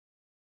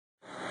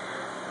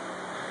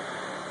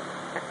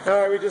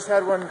Alright, we just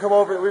had one come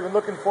over that we've been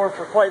looking for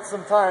quite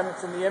some time.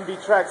 It's in the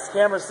MB Tracks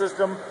camera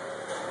system.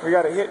 We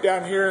got a hit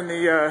down here in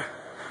the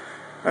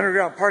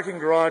underground parking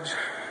garage.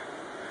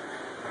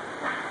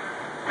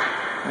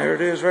 There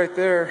it is right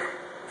there.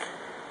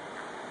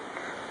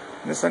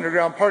 And this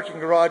underground parking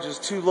garage is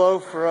too low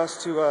for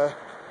us to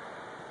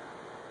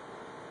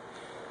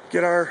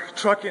get our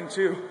truck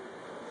into.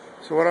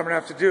 So what I'm going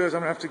to have to do is I'm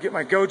going to have to get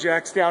my go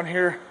jacks down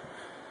here,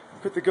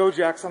 put the go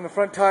jacks on the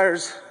front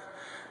tires,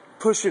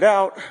 push it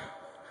out.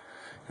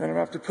 Then I'm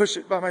going to have to push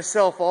it by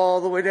myself all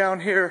the way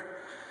down here.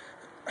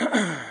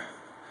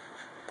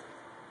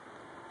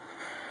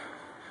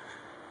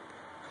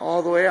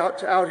 All the way out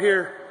to out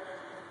here.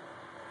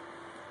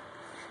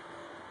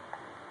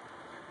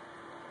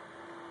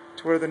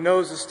 To where the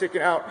nose is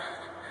sticking out.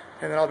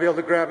 And then I'll be able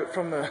to grab it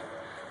from the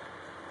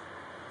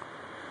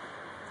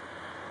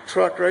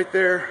truck right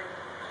there.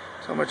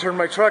 So I'm going to turn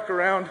my truck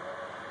around.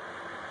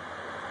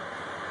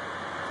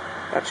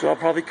 Actually, I'll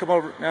probably come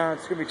over. No,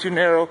 it's going to be too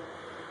narrow.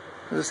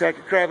 I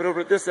could grab it over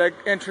at this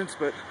entrance,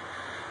 but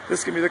this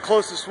is going to be the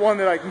closest one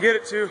that I can get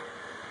it to.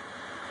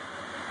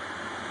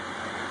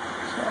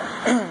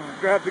 So,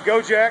 grab the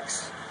go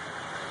jacks.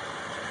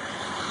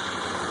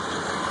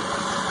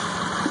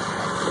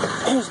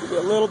 It's going to be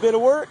a little bit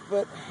of work,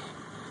 but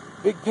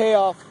big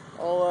payoff.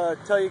 I'll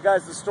tell you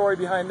guys the story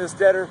behind this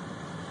debtor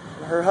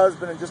and her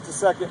husband in just a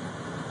second.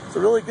 It's a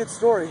really good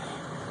story.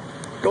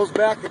 It goes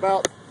back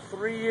about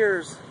 3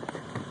 years.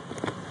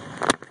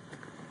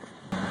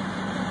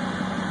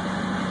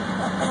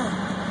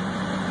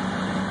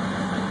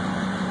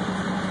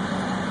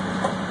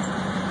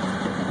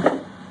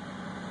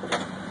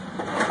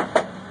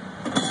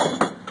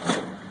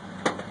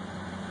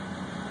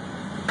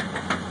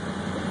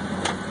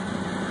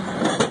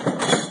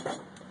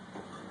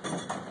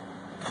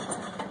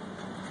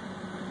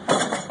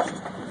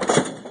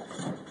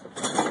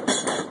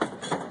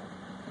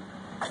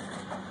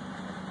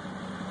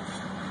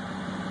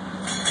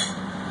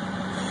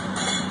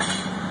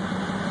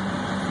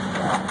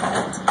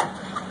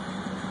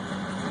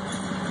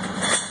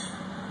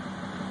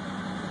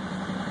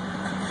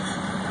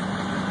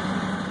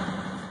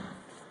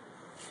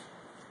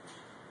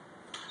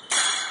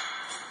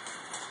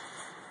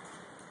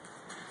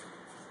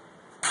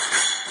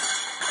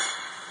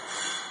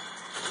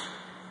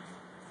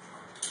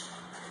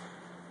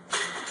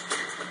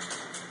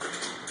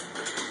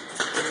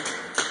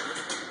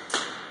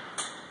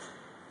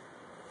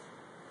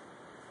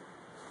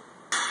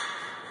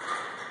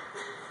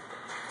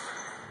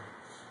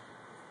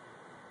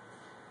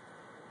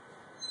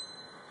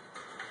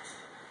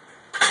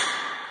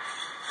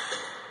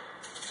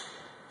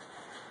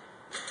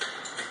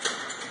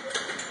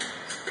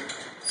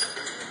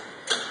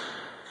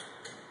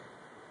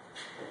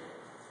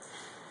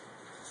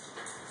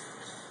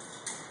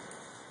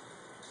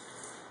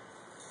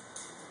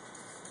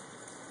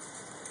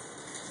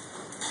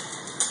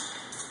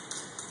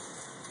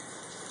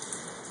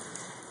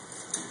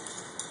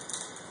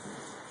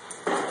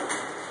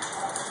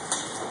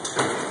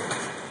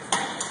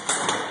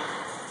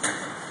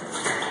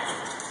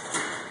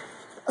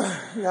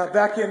 Yeah,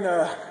 back in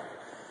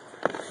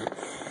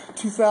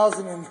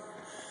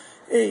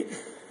 2008,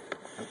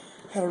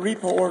 had a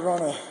repo order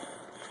on a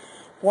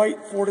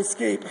white Ford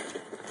Escape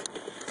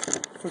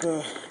for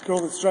the girl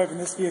that's driving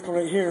this vehicle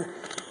right here.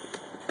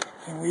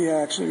 And we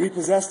actually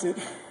repossessed it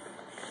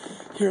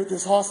here at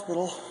this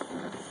hospital,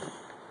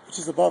 which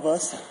is above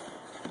us.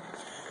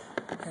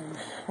 And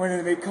went in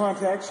to make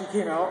contact. She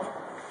came out.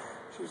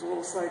 She was a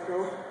little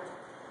psycho.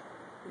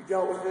 We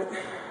dealt with it.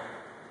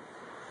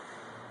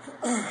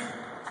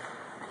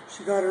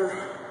 She got her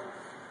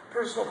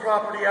personal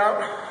property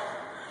out.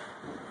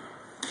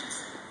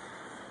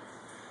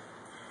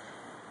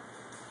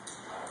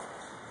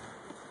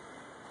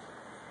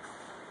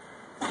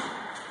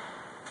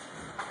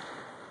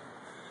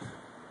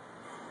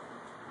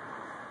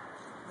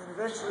 And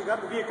eventually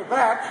got the vehicle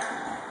back.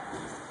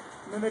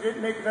 And then they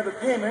didn't make another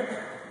payment.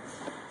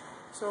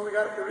 So we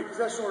got the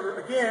repossession order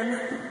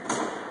again.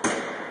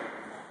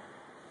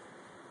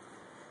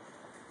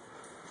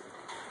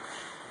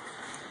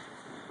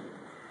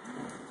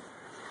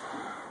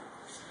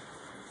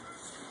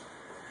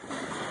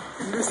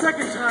 The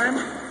second time,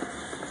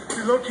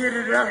 we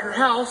located it at her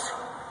house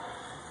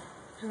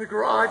in the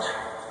garage.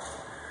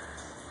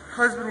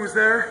 Husband was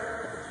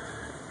there,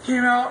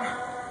 came out,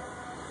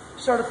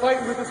 started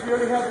fighting with us. We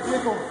already had the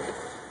vehicle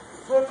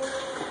flipped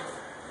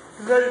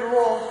and ready to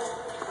roll.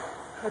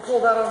 I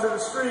pulled out onto the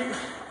street.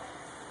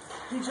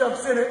 He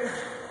jumps in it,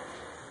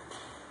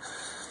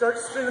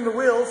 starts spinning the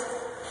wheels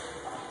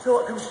until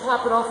it comes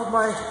popping off of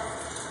my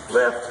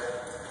lift.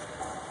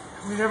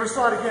 We never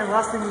saw it again.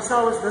 Last thing we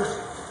saw was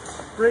the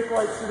brake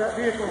lights through that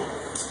vehicle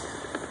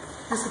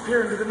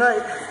disappear into the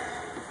night.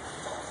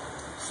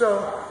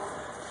 So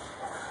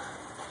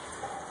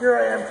here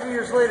I am 3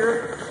 years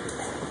later,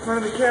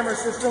 running the camera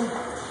system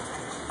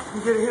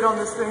and get a hit on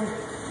this thing.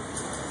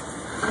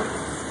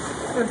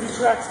 MB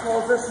Tracks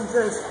calls us and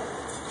says,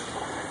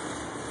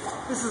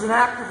 this is an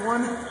active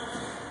one,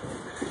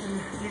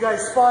 and you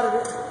guys spotted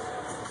it.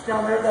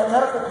 down there at that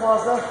medical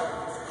plaza.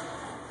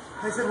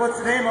 I said, what's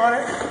the name on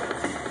it?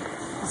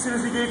 As soon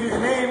as he gave me the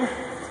name,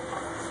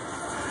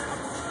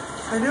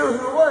 I knew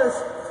who it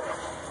was.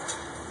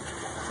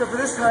 Except for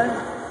this time,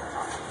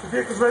 the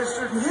vehicle's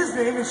registered in his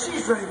name and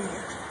she's driving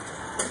it.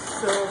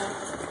 So,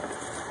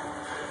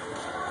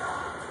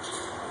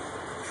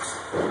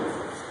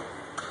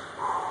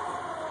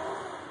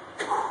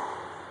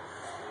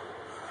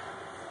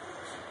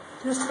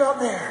 just about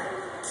there.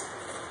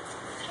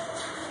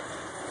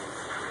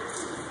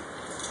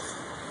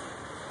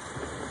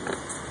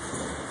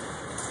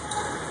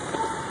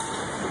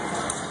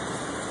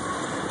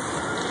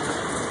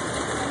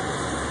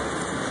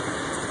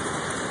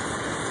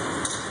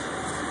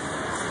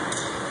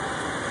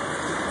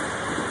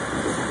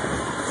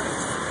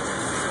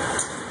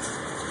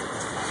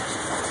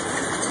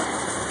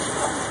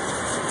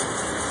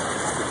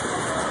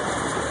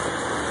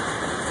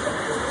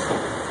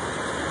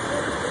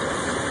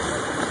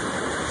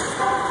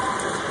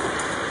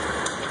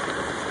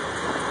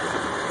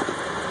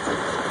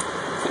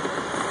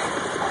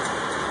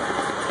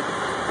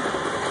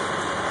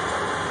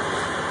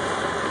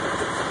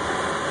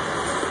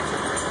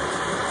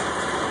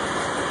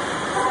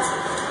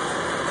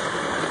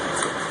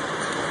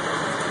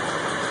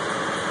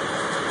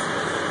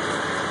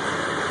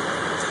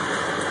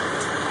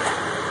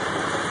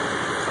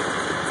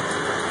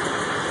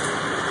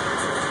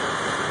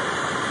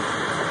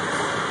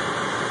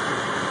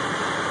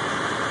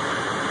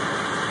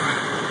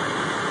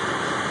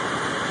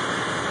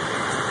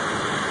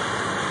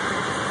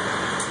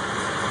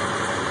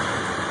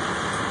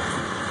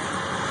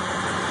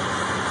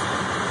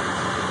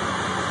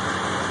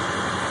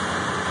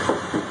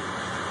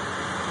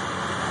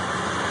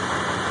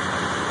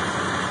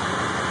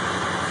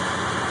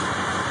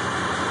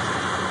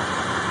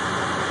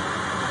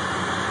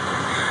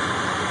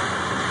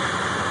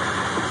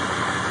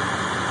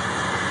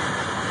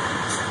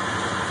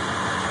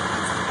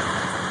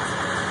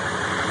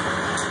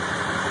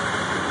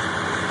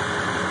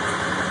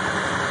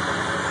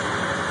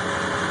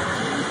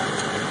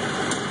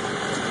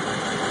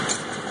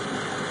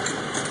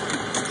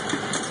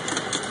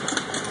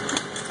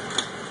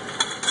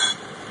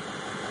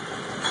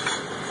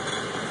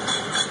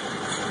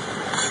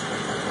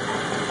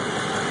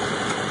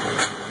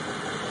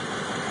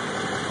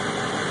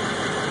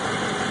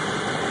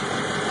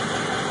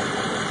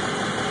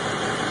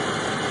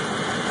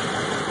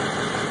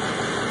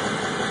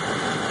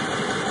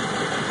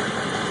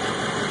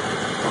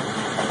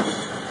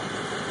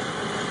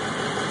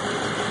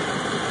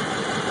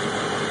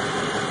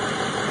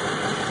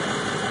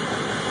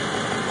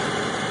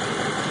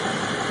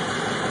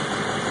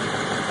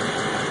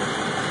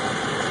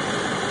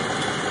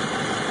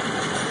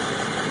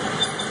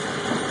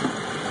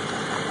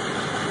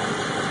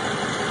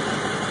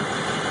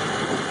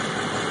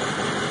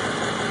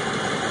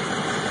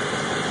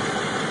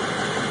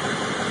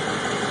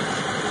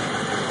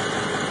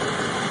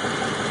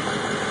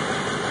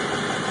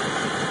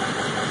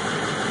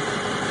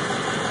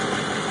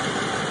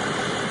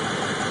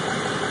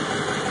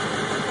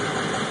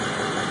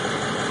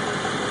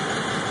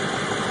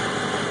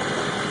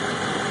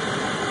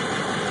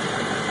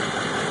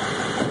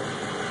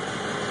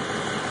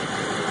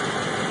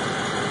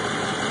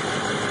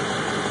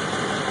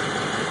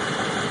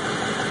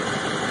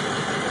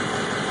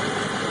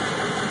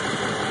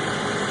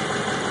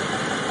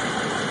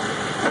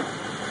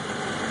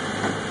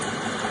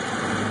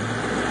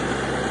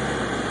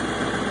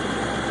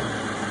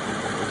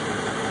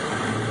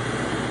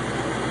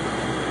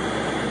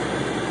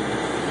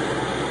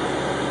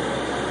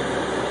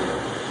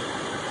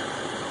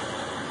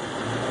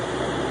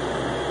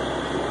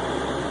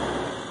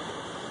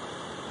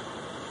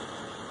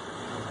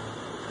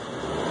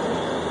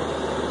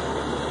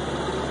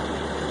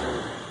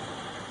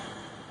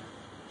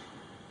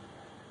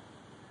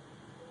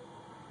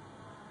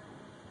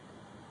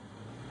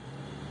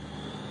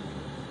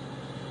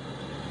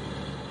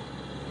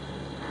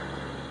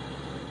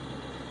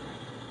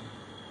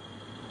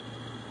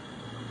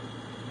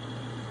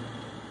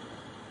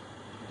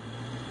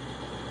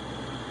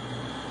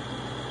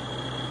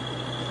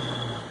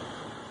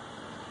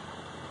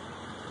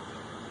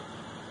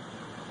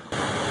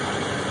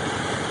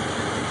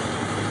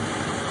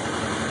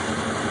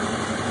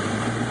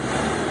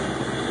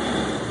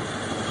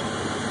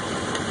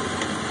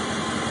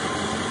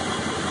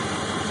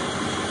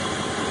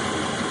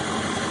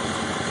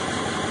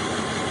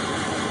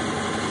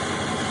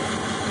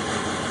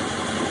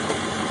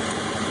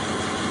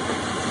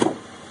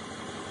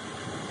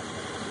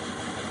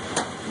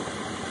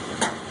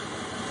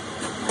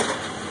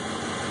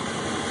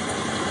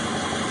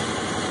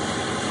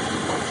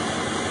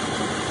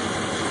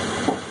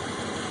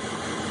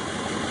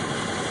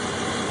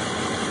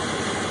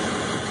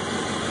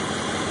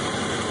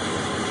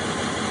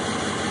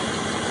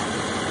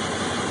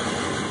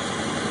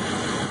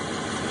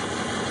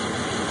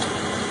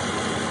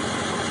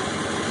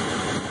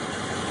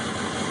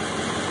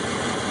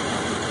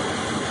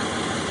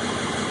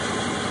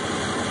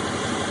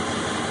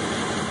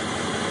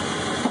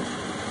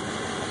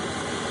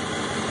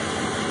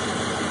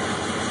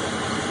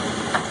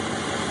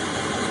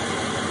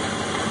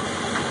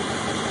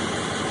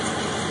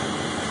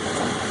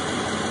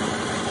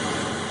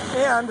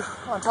 And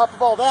on top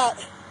of all that,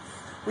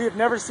 we have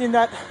never seen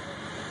that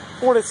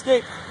Ford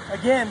Escape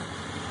again.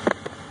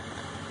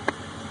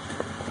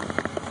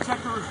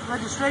 Check the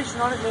registration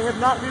on it, and they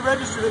have not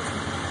re-registered it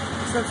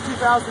since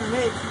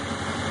 2008.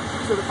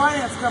 So the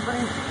finance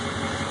company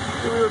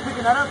that we were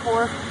picking that up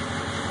for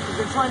has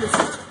been trying to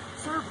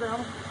serve them,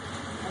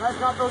 and I've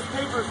got those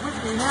papers with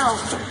me now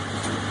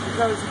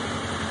because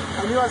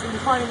I knew I was going to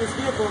be finding this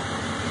vehicle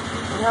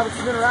and having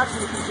some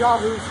interaction with these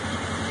yahoos.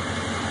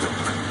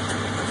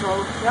 So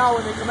now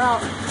when they come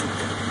out,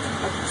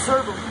 I can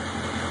serve them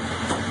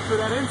for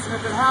that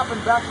incident that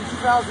happened back in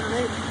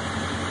 2008.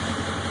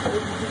 We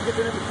can get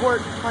them into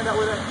court and find out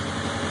where that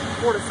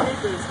Ford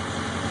Escape is.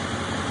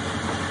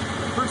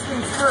 First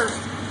things first,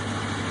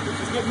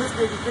 which is getting this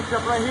baby picked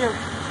up right here.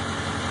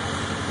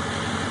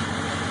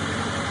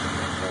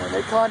 And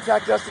they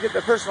contact us to get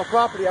their personal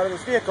property out of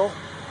this vehicle.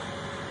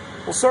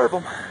 We'll serve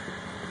them.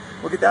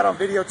 We'll get that on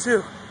video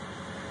too.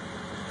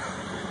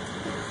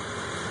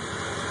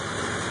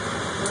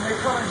 When they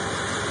come and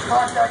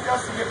contact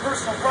us to get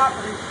personal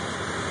property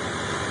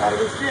out of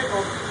this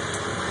vehicle,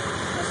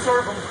 we'll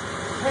serve them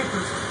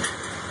papers.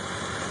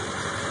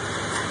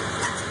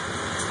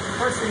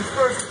 First things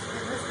first,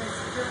 get this thing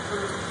secured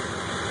for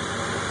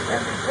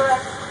empty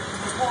track.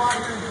 We'll pull out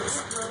here and do a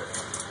picture of it.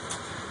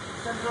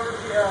 Send it over to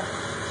the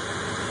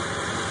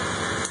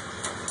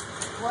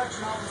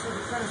collection officer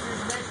that sent us the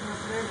information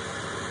yesterday.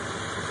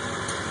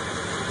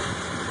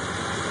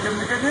 Give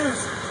them the good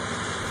news.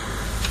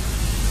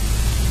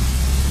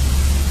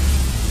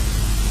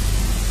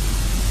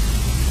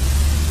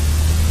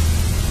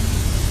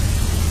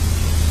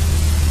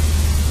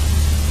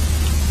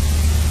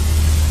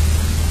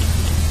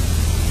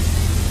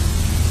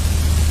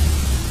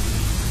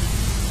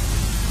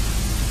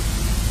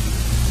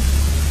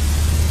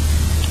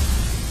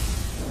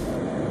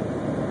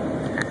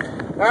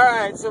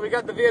 Alright, so we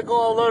got the vehicle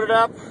all loaded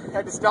up.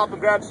 Had to stop and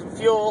grab some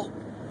fuel.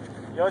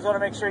 You always want to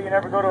make sure you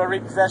never go to a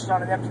repossession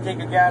on an empty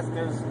tank of gas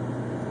because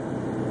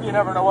you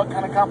never know what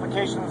kind of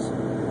complications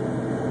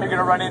you're going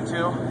to run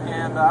into.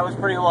 And I was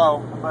pretty low,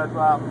 but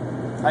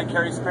I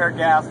carry spare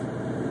gas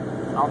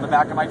on the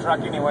back of my truck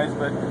anyways.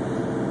 But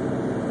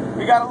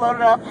we got it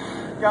loaded up,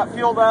 got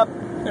fueled up.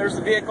 There's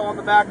the vehicle on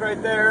the back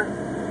right there.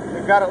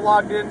 We've got it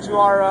logged into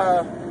our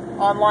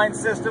online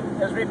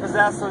system as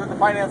repossessed so that the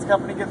finance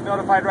company gets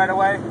notified right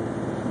away.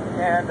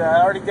 And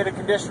I already did a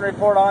condition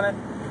report on it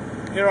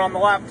here on the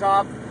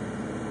laptop.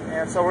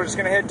 And so we're just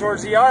going to head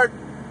towards the yard,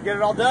 get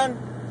it all done.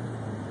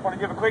 I want to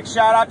give a quick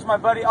shout out to my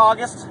buddy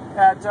August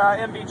at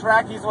MB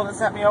Track. He's the one that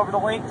sent me over the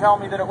link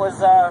telling me that it was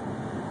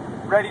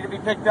ready to be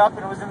picked up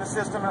and it was in the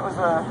system. It was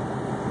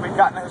we'd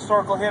gotten a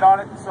historical hit on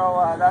it.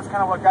 So that's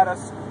kind of what got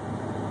us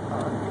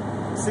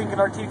sinking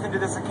our teeth into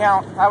this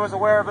account. I was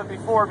aware of it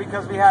before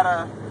because we had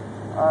a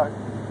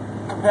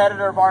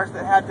competitor of ours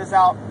that had this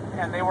out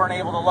and they weren't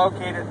able to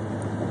locate it.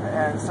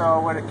 And so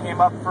when it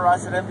came up for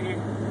us at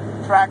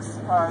MB Track's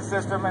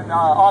system and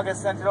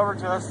August sent it over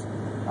to us,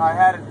 I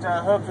had it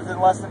hooked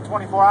within less than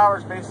 24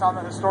 hours based on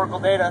the historical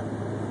data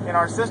in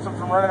our system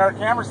from running our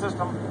camera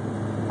system.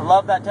 I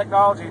love that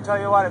technology. I tell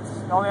you what, it's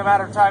only a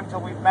matter of time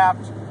until we've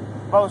mapped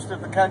most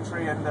of the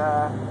country and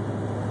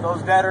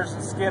those debtors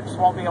and skips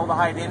won't be able to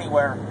hide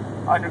anywhere.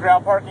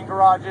 Underground parking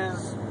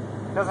garages,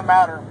 doesn't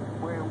matter.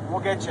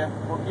 We'll get you.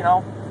 You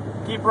know,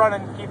 keep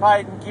running, keep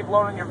hiding, keep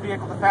loaning your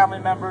vehicle to family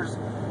members.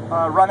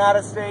 Run out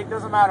of state,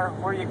 doesn't matter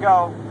where you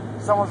go,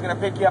 someone's going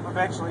to pick you up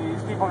eventually.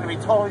 These people are going to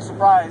be totally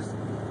surprised.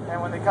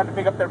 And when they come to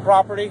pick up their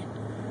property,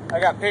 I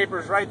got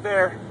papers right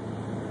there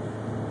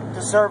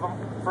to serve them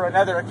for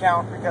another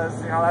account because,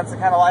 you know, that's the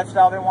kind of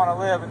lifestyle they want to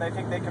live and they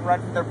think they can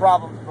run from their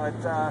problems. But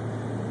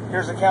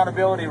here's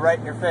accountability right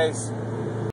in your face.